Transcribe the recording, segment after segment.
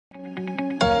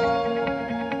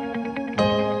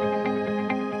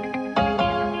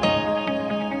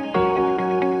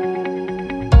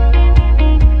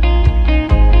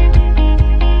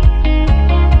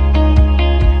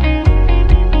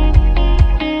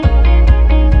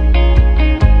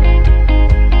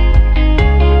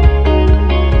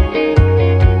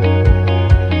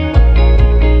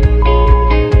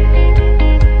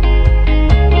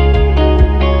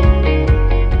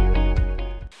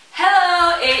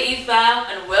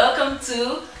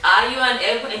to Ayo and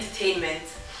Ebun Entertainment.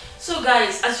 So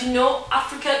guys, as you know,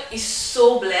 Africa is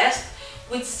so blessed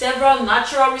with several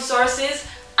natural resources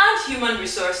and human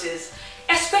resources.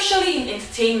 Especially in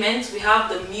entertainment, we have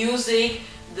the music,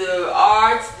 the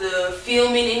art, the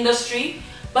filming industry.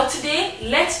 But today,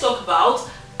 let's talk about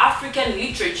African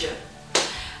literature.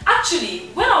 Actually,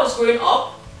 when I was growing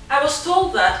up, I was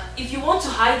told that if you want to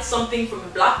hide something from a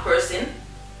black person,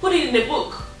 put it in a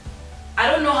book. I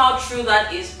don't know how true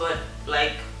that is, but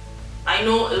like, I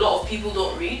know a lot of people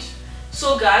don't read.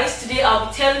 So guys, today I'll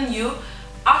be telling you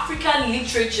African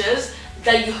literatures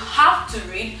that you have to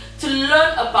read to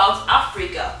learn about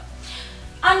Africa.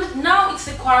 And now it's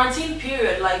the quarantine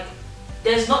period, like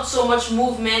there's not so much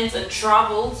movement and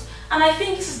travels, and I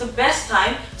think this is the best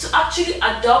time to actually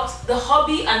adopt the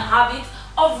hobby and habit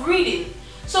of reading.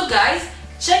 So guys,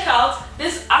 check out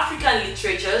these African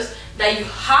literatures that you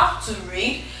have to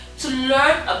read to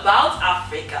learn about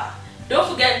Africa. Don't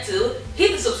forget to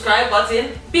hit the subscribe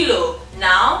button below.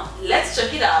 Now, let's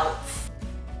check it out.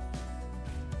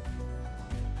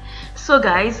 So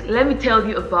guys, let me tell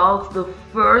you about the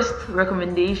first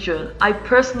recommendation. I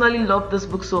personally love this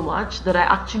book so much that I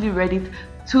actually read it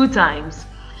 2 times.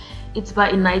 It's by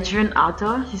a Nigerian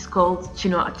author. He's called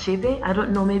Chinua Achebe. I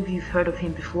don't know, maybe you've heard of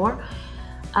him before.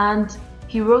 And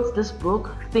he wrote this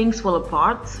book, Things Fall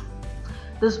Apart.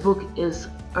 This book is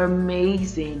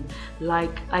amazing.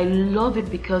 Like, I love it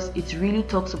because it really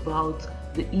talks about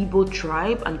the Igbo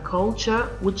tribe and culture,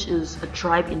 which is a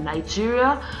tribe in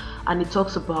Nigeria, and it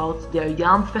talks about their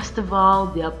yam festival,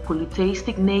 their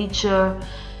polytheistic nature.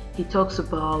 He talks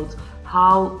about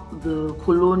how the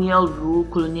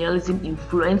colonialism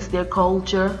influenced their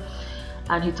culture,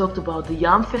 and he talked about the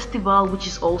yam festival, which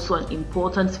is also an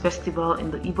important festival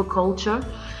in the Igbo culture.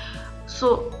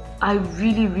 So I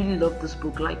really love this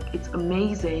book. Like, it's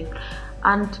amazing,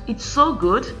 and it's so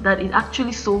good that it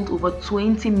actually sold over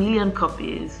 20 million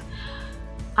copies.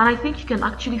 And I think you can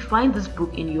actually find this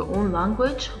book in your own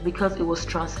language because it was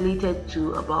translated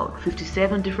to about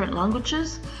 57 different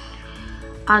languages.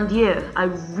 And yeah, I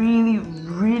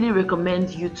really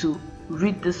recommend you to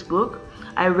read this book.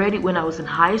 I read it when I was in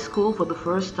high school for the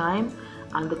first time,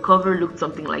 and the cover looked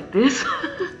something like this.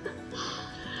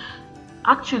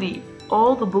 Actually,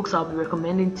 all the books I'll be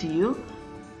recommending to you,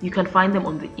 you can find them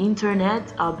on the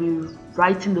internet. I'll be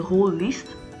writing the whole list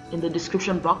in the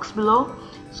description box below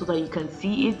so that you can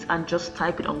see it and just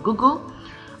type it on Google,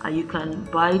 and you can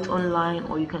buy it online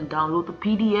or you can download the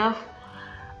PDF.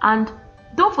 And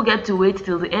don't forget to wait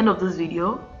till the end of this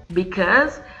video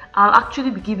because I'll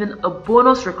actually be giving a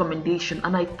bonus recommendation,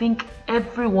 and I think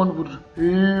everyone would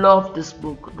love this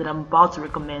book that I'm about to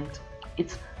recommend.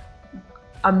 It's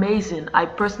amazing. I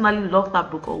personally love that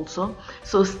book also,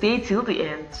 so stay till the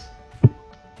end.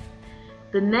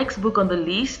 The next book on the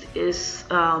list is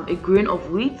A Grain of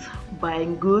Wheat by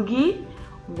Ngugi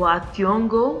wa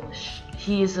Thiong'o.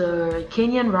 He is a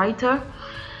Kenyan writer,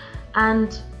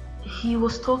 and he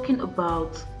was talking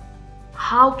about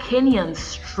how Kenyans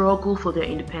struggle for their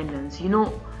independence. You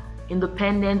know,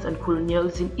 independence and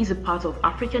colonialism is a part of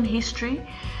African history,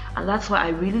 and that's why I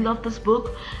really love this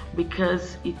book,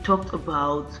 because it talked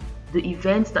about the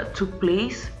events that took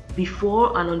place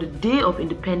before and on the day of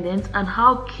independence, and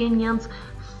how Kenyans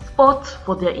fought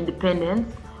for their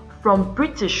independence from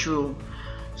British rule.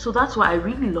 So that's why I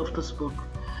really love this book.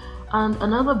 And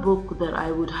another book that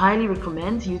I would highly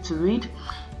recommend you to read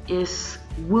is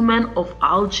Women of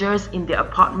Algiers in Their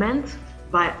Apartment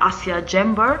by Asia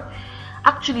Jember.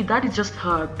 Actually, that is just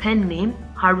her pen name.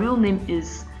 Her real name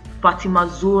is Fatima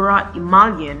Zora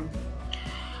Imalian.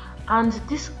 And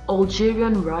this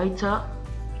Algerian writer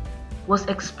was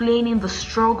explaining the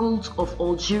struggles of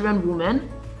Algerian women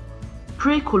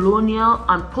pre-colonial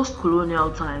and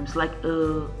post-colonial times, like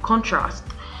a contrast.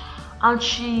 And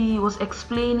she was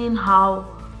explaining how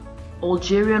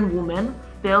Algerian women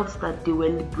felt that they were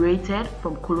liberated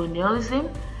from colonialism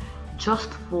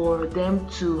just for them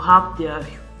to have their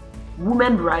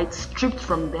women rights stripped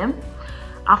from them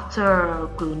after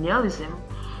colonialism.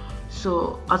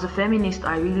 So as a feminist,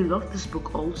 I really love this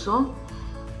book also.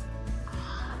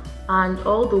 And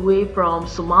all the way from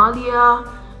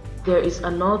Somalia, there is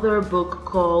another book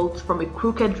called From a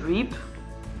Crooked Rib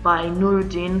by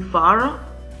Nuruddin Farah.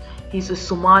 He's a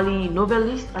Somali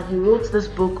novelist, and he wrote this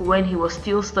book when he was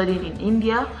still studying in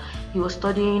India. He was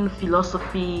studying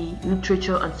philosophy,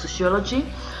 literature, and sociology.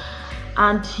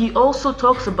 And he also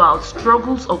talks about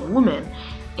struggles of women.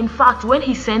 In fact, when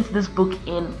he sent this book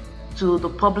in to the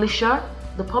publisher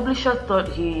thought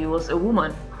he was a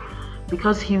woman,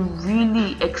 because he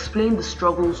really explained the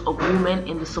struggles of women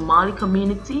in the Somali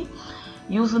community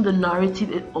using the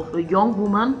narrative of a young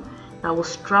woman that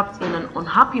was trapped in an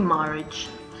unhappy marriage.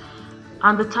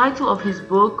 And the title of his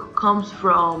book comes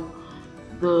from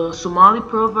the Somali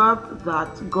proverb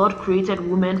that God created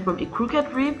woman from a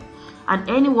crooked rib, and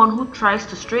anyone who tries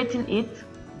to straighten it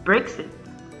breaks it.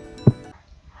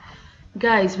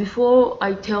 Guys, before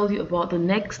I tell you about the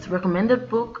next recommended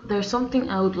book, there's something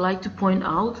I would like to point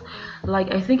out.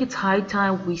 Like, I think it's high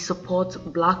time we support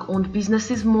black-owned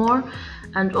businesses more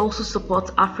and also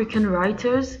support African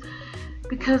writers,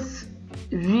 because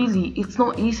really it's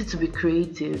not easy to be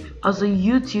creative. As a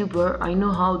YouTuber, I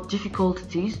know how difficult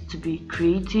it is to be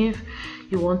creative.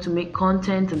 You want to make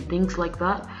content and things like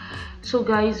that. So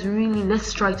guys, really,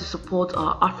 let's try to support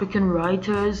our African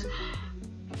writers.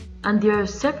 And there are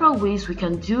several ways we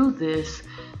can do this.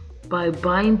 By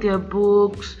buying their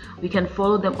books, we can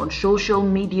follow them on social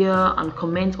media and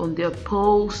comment on their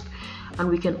posts, and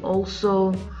we can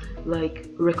also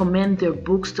recommend their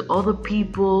books to other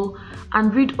people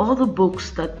and read other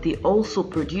books that they also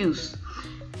produce.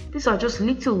 These are just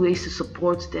little ways to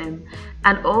support them.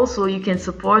 And also you can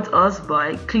support us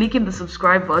by clicking the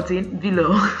subscribe button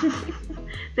below.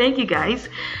 Thank you guys.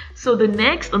 So the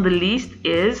next on the list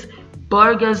is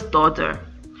Burger's Daughter.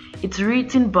 It's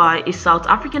written by a South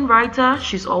African writer.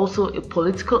 She's also a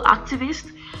political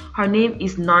activist. Her name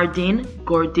is Nardine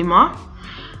Gordima,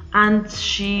 and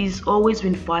she's always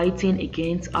been fighting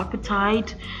against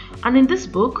apartheid. And in this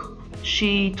book,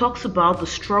 she talks about the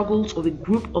struggles of a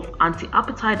group of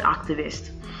anti-apartheid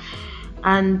activists.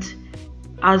 And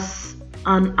as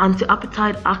an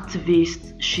anti-apartheid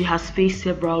activist, she has faced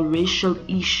several racial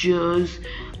issues,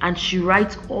 and she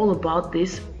writes all about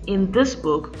this in this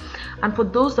book. And for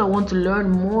those that want to learn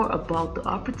more about the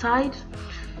apartheid,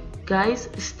 guys,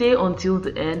 stay until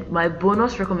the end. My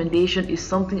bonus recommendation is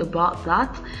something about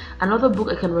that. Another book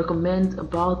I can recommend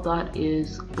about that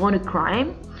is Born a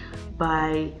Crime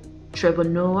by Trevor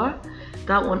Noah.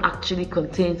 That one actually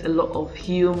contains a lot of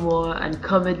humor and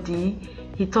comedy.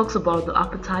 He talks about the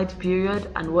apartheid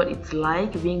period and what it's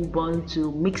like being born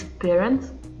to mixed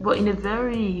parents, but in a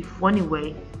very funny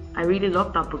way. I really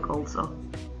love that book also.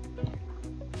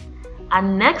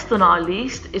 And next on our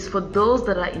list is for those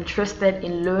that are interested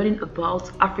in learning about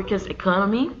Africa's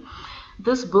economy.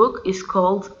 This book is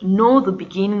called Know the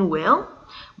Beginning Well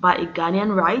by a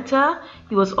Ghanaian writer.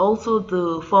 He was also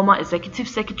the former executive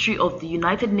secretary of the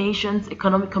United Nations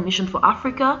Economic Commission for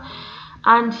Africa,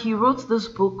 and he wrote this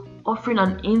book offering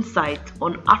an insight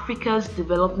on Africa's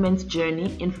development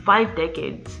journey in 5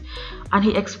 decades. And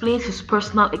he explains his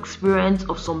personal experience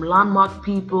of some landmark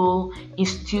people,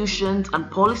 institutions, and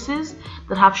policies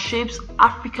that have shaped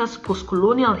Africa's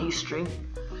post-colonial history.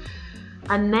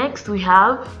 And next we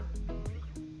have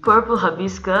Purple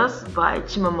Hibiscus by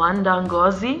Chimamanda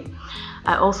Ngozi.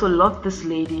 I also love this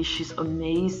lady. She's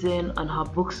amazing and her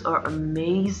books are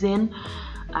amazing.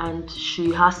 And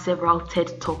she has several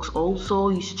TED Talks also.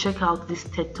 You should check out this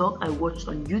TED Talk I watched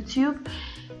on YouTube.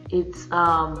 It's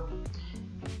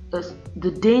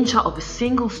The Danger of a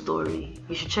Single Story.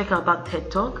 You should check out that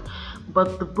TED Talk.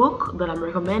 But the book that I'm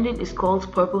recommending is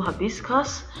called Purple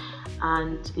Hibiscus,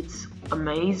 and it's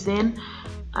amazing,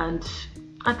 and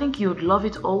I think you would love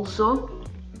it also.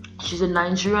 She's a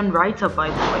Nigerian writer, by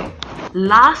the way.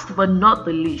 Last but not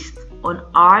the least on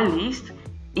our list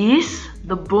is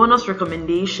the bonus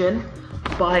recommendation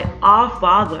by our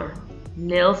father,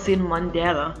 Nelson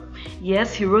Mandela.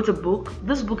 Yes, he wrote a book.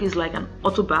 This book is like an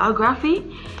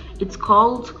autobiography. It's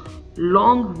called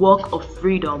Long Walk of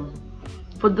Freedom.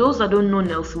 For those that don't know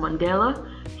Nelson Mandela,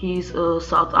 he's a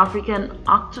South African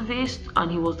activist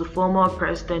and he was the former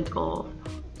president of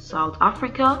South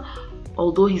Africa,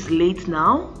 although he's late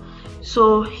now.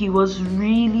 So he was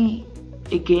really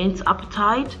against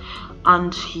apartheid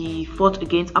and he fought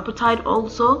against apartheid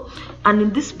also. And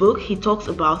in this book, he talks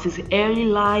about his early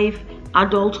life,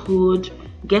 adulthood,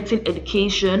 getting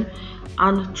education,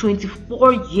 and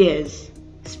 24 years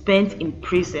spent in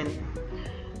prison.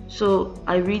 So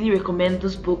I really recommend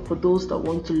this book for those that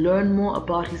want to learn more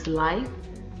about his life,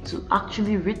 to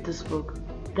actually read this book.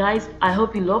 Guys, I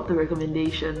hope you love the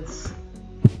recommendations.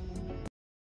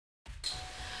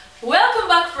 Welcome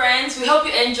back, friends. We hope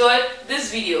you enjoyed this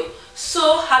video.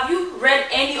 So have you read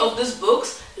any of these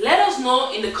books? Let us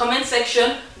know in the comment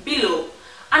section below.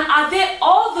 And are there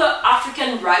other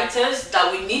African writers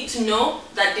that we need to know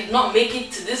that did not make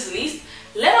it to this list?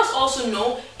 Let us also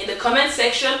know in the comment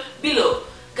section below.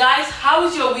 Guys, how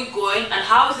is your week going and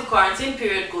how is the quarantine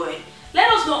period going?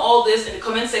 Let us know all this in the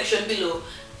comment section below.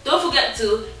 Don't forget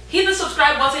to hit the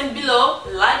subscribe button below,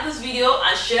 like this video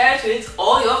and share it with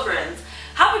all your friends.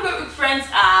 Have a great week, friends,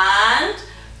 and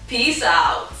peace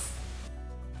out.